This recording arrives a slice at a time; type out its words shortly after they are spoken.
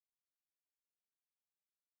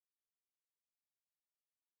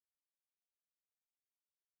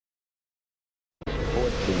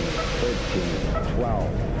12,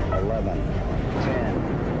 11,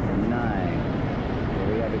 10, 9.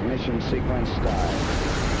 We have ignition sequence start.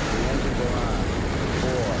 The engines are on. 4,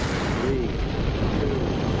 3, 2,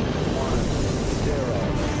 1, 0.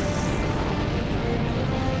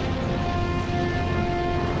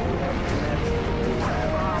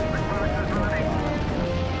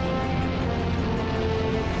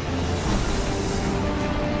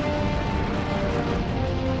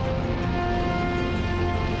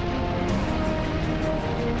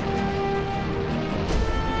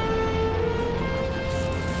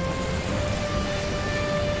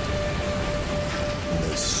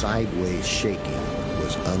 Sideways shaking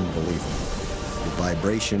was unbelievable. The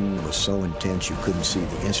vibration was so intense you couldn't see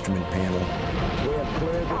the instrument panel. We have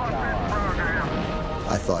cleared the tower.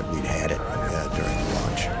 I thought we'd had it during the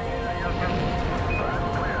launch.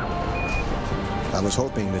 I was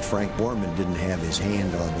hoping that Frank Borman didn't have his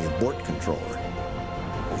hand on the abort controller.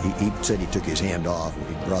 He said he took his hand off and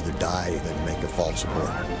he'd rather die than make a false abort.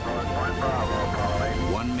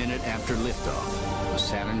 1 minute after liftoff, the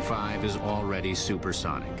Saturn V is already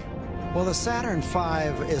supersonic. Well, the Saturn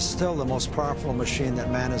V is still the most powerful machine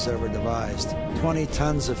that man has ever devised. 20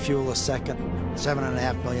 tons of fuel a second,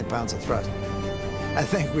 7.5 million pounds of thrust. I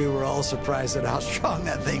think we were all surprised at how strong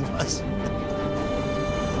that thing was.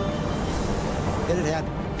 It had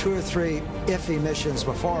had 2 or 3 iffy missions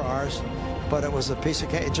before ours, but it was a piece of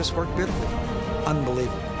cake. It just worked beautifully.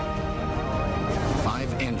 Unbelievable.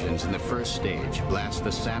 5 engines in the first stage blast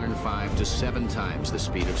the Saturn V to 7 times the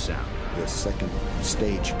speed of sound. The second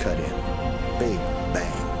stage cut in. Big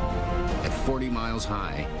bang. At 40 miles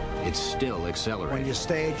high, it's still accelerating. When you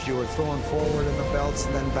staged, you were throwing forward in the belts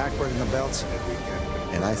and then backward in the belts.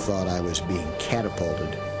 And I thought I was being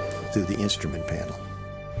catapulted through the instrument panel.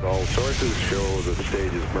 All sources show the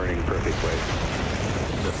stage is burning perfectly.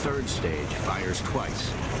 The third stage fires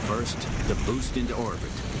twice. First, the boost into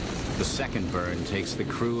orbit. The second burn takes the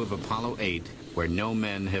crew of Apollo 8 where no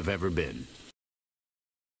men have ever been.